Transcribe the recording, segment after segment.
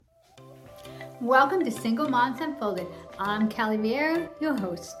Welcome to Single Moms Unfolded. I'm Callie Vieira, your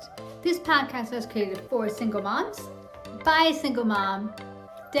host. This podcast was created for single moms, by a single mom,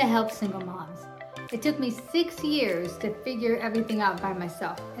 to help single moms. It took me 6 years to figure everything out by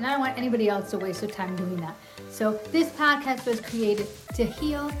myself, and I don't want anybody else to waste their time doing that. So this podcast was created to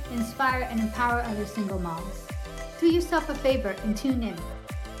heal, inspire, and empower other single moms. Do yourself a favor and tune in.